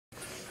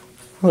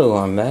Hello,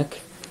 I'm back.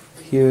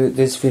 Here,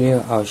 this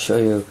video, I'll show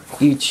you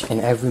each and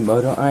every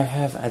motor I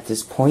have at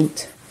this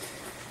point.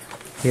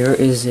 Here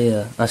is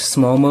a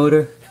small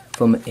motor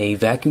from a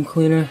vacuum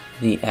cleaner,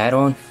 the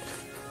add-on.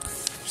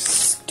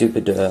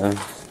 Stupid, alright.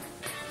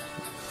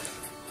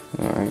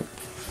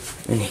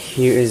 And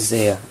here is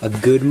a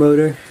good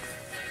motor.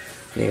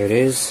 There it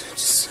is.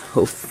 Just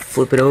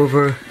flip it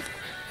over.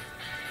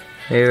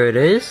 There it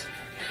is.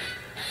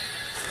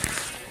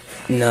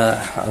 And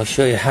I'll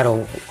show you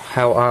how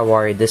I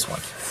wired this one.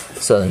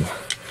 So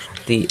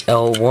the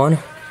L1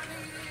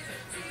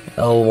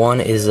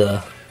 is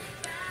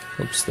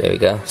oops, there we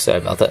go. Sorry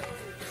about that.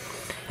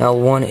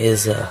 L1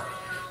 is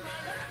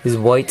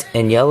white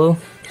and yellow,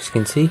 as you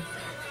can see,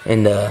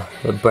 and the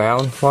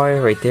brown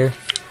wire right there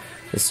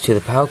is to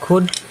the power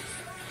cord.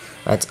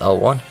 That's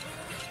L1.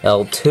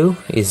 L2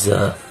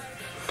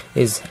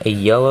 is a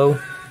yellow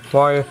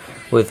wire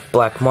with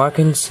black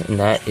markings, and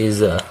that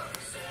is a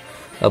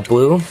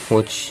blue,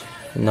 which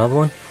another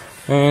one,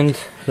 and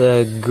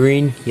the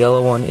green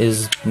yellow one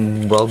is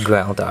well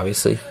ground,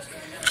 obviously.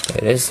 There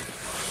it is.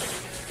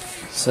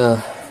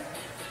 So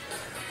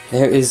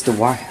there is the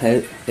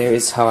wire. There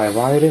is how I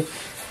wired it.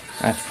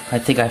 I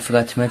think I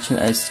forgot to mention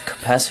as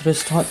capacitor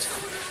start.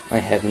 I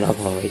have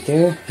another one right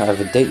there. I have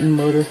a Dayton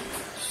motor.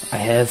 I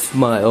have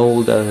my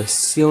old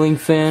ceiling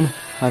fan.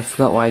 I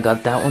forgot where I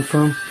got that one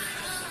from.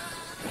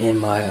 And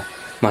my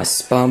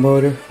spa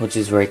motor, which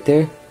is right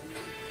there.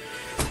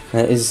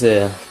 That is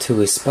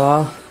to a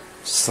spa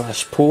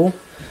 / pool.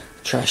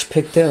 Trash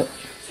picked up.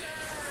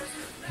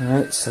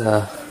 Alright,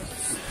 so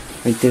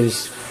right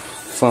there's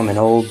from an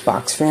old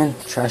box fan.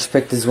 Trash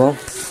picked as well.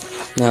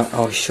 Now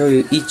I'll show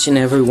you each and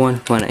every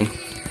one when I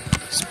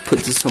just put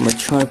this on my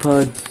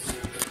tripod.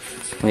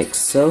 Like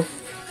so.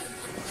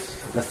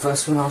 The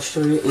first one I'll show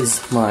you is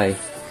my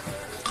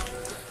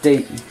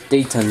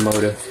Dayton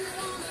motor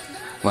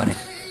running.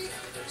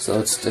 So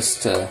let's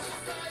just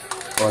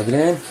plug it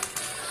in.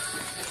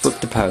 Flip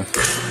the power.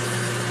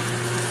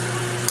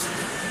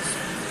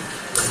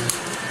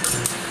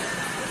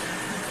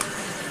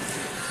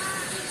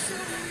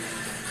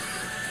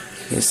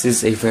 This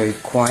is a very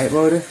quiet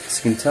motor,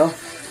 as you can tell.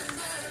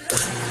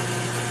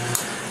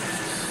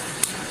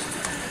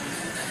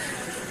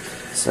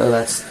 So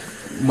that's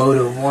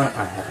motor 1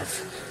 I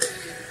have.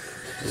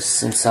 Just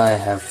since I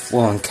have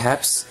long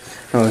caps,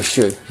 I'll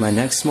show you. My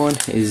next one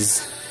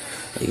is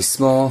a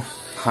small,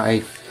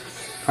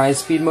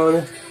 high-speed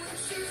motor.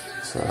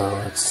 So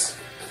let's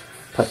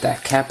put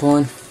that cap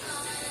on,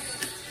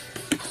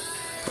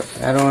 put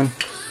that on,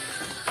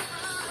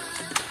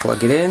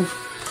 plug it in.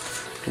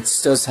 It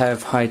does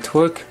have high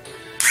torque.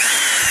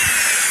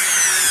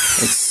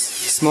 It's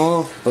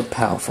small but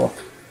powerful.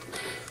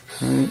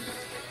 Right.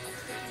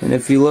 And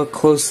if you look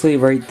closely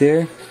right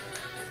there,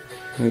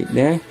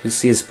 you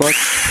see a spark.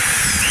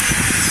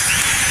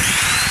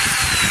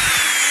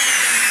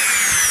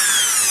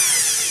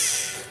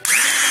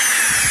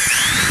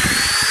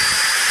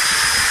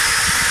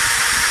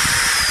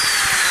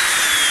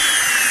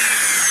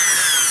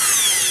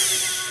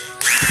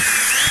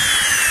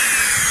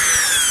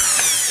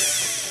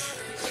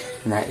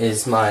 And that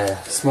is my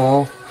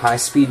small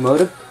high-speed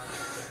motor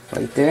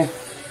right there.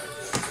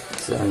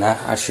 So now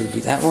I showed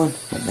you that one.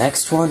 The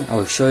next one I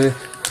will show you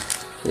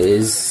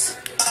is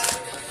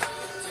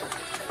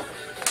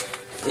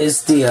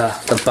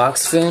the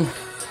box fan.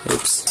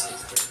 Oops.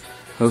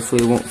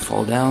 Hopefully it won't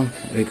fall down.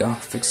 There we go.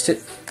 Fixed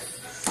it.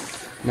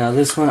 Now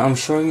this one I'm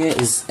showing you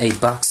is a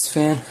box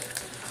fan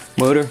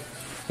motor.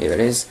 Here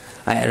it is.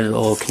 I added a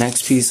little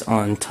connect piece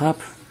on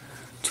top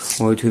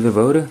to the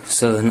rotor,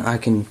 so then I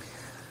can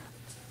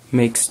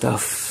make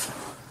stuff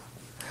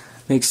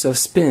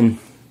spin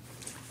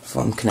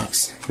from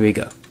connects. Here we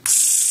go.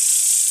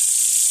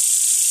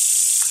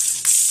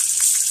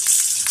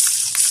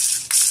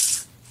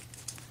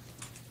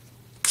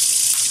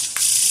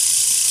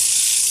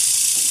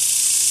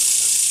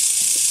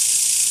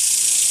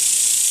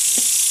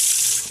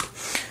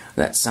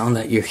 That sound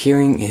that you're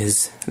hearing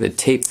is the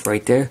tape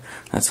right there.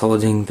 That's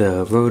holding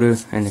the rotor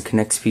and the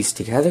connects piece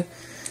together.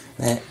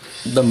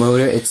 The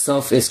motor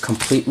itself is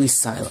completely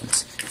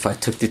silent. If I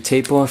took the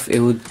tape off,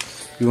 you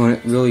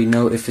wouldn't really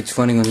know if it's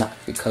running or not,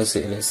 because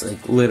it is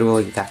like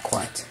literally that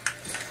quiet.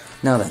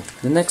 Now then,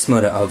 the next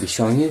motor I'll be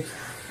showing you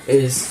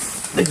is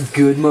the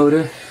good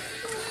motor.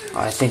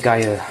 I think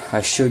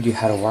I showed you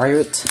how to wire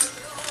it.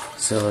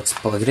 So let's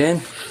plug it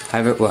in,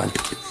 have it run.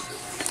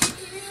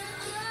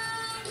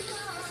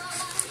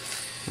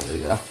 There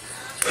we go.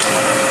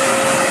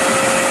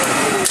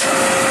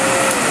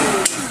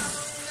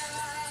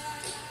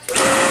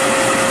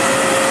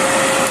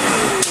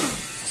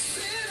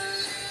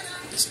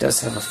 This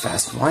does have a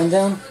fast wind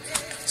down,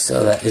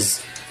 so that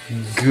is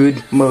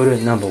good motor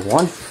number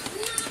 1.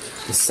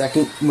 The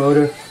second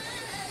motor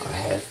I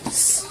have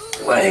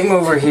laying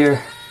over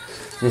here.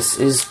 This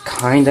is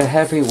kinda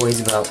heavy, weighs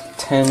about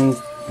 10,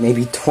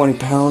 maybe 20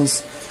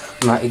 pounds.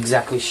 I'm not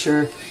exactly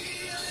sure.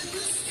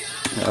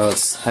 Now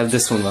let's have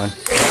this one run.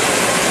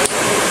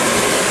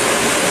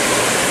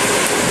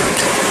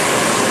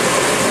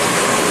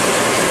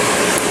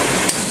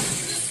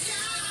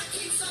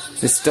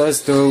 This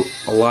does throw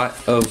a lot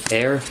of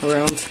air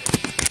around.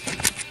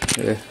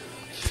 Here.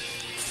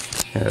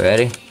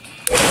 Ready?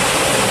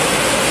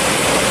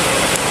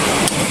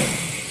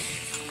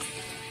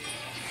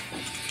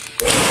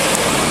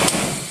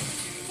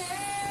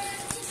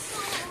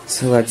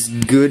 So that's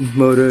good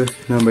motor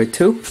number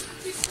 2.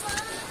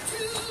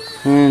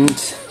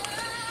 And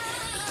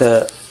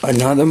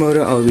another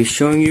motor I'll be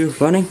showing you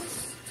running.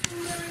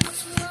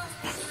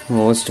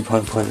 Well, what's the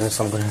point of this?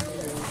 I'm gonna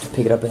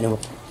pick it up anyway.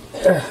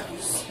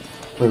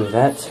 Move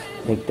that,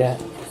 make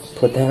that,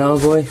 put that out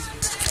of the way.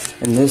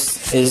 And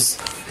this is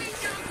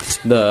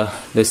the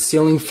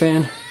ceiling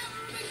fan.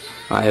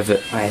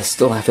 I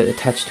still have it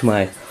attached to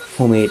my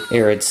homemade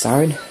arid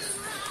siren.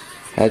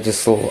 I have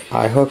this little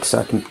eye hook so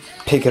I can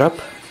pick it up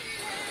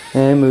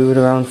and move it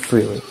around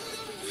freely.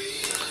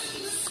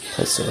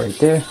 Place it right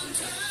there.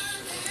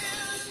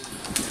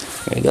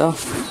 There you go.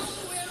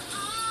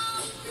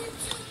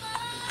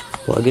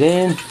 Plug it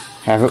in,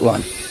 have it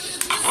run.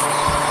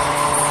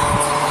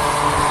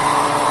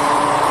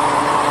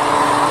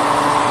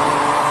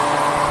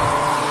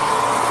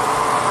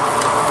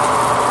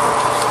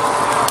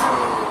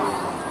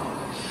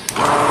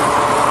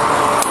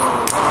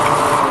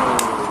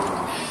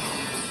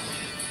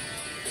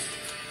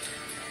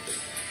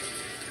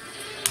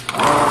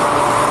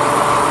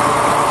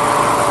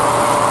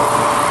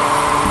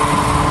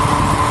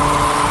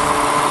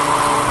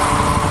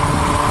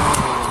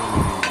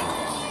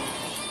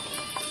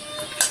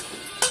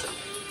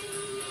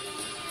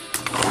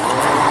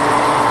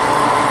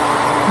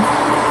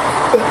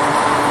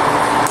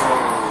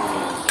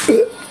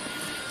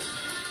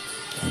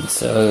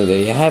 So there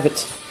you have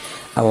it.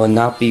 I will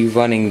not be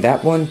running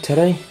that one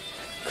today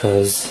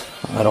because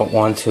I don't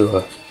want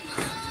to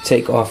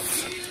take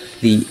off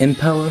the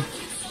impeller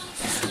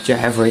which I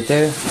have right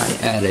there. I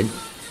added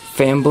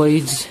fan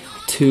blades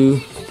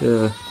to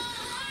the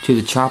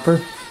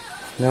chopper.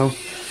 No,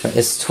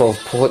 it's 12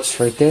 ports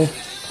right there.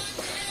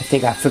 I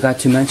think I forgot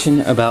to mention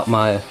about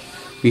my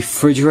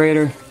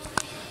refrigerator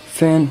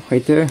fan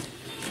right there.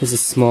 There's a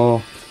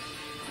small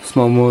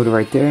motor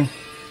right there.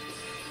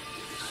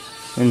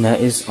 And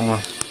that is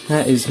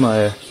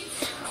my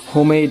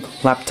homemade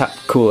laptop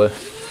cooler.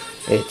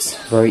 It's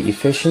very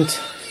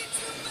efficient.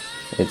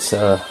 It's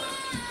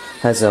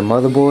has a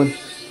motherboard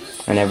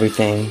and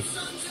everything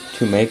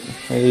to make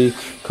a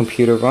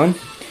computer run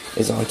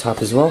is on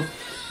top as well.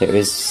 There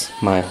is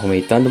my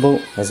homemade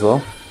Thunderbolt as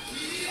well.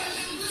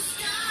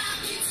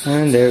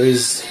 And there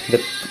is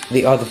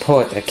the other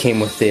part that came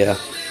with the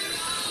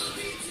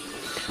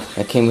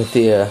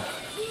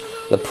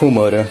pool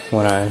motor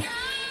when I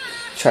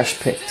trash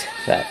picked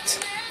that.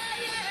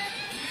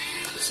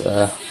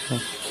 So,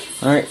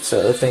 alright,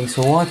 so thanks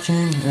for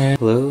watching. And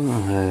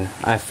hello,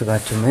 I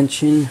forgot to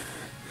mention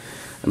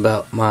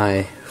about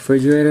my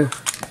refrigerator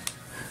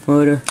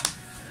motor.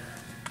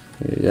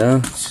 There you go.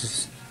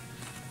 Just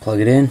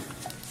plug it in,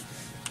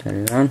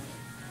 turn it on.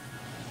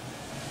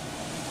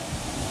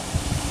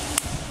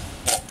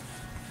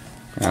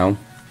 Now,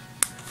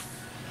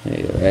 there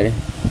you go, ready?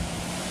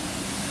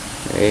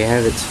 There you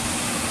have it.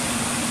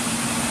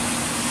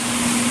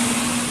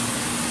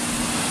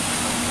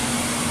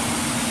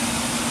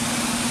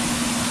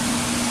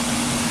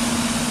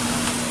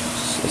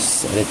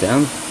 Set it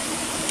down.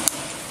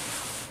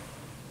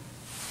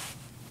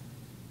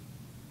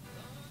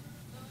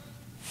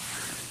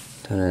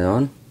 Turn it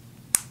on.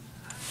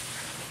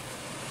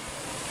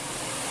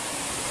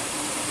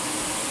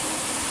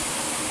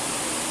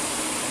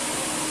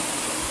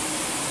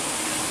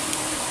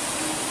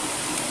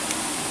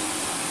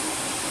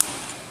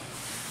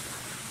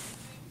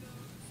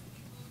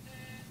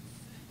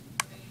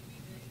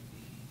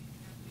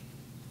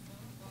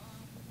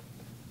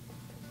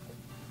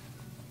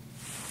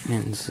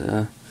 And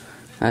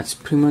that's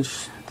pretty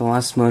much the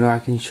last motor I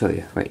can show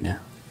you right now.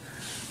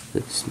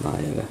 It's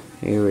my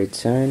air raid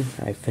siren.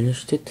 I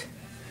finished it.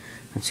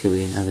 That's gonna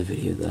be another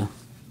video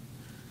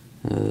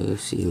though.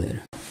 See you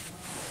later.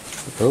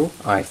 Oh,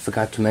 I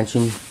forgot to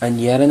mention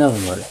yet another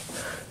motor.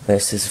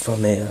 This is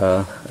from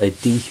a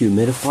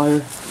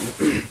dehumidifier.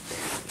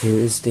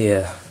 Here's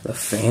the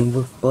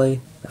fan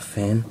blade, the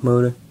fan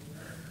motor.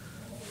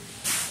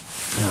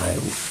 I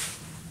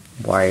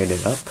wired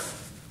it up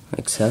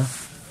like so.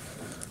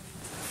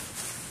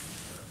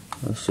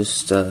 Let's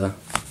just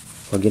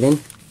plug it in.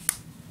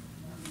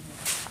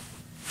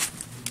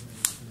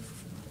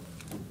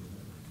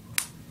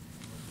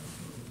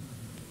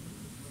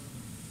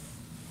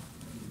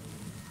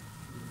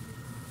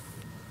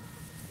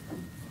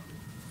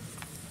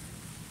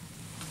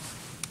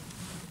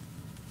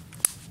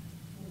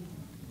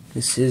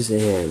 This is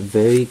a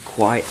very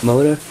quiet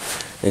motor.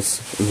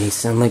 It may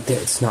sound like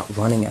that it's not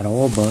running at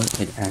all, but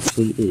it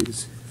actually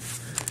is.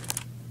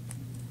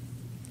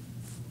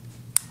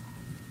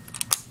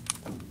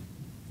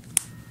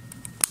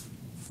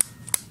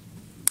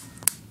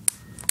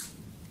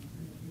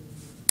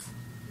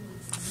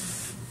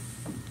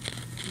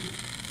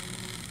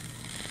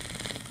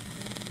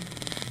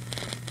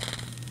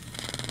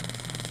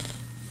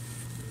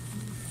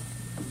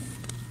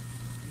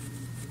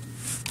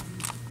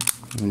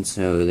 And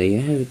so there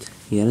you have it.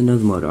 Yet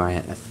another motor I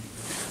have.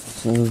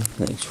 So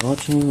thanks for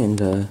watching,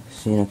 and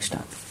see you next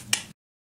time.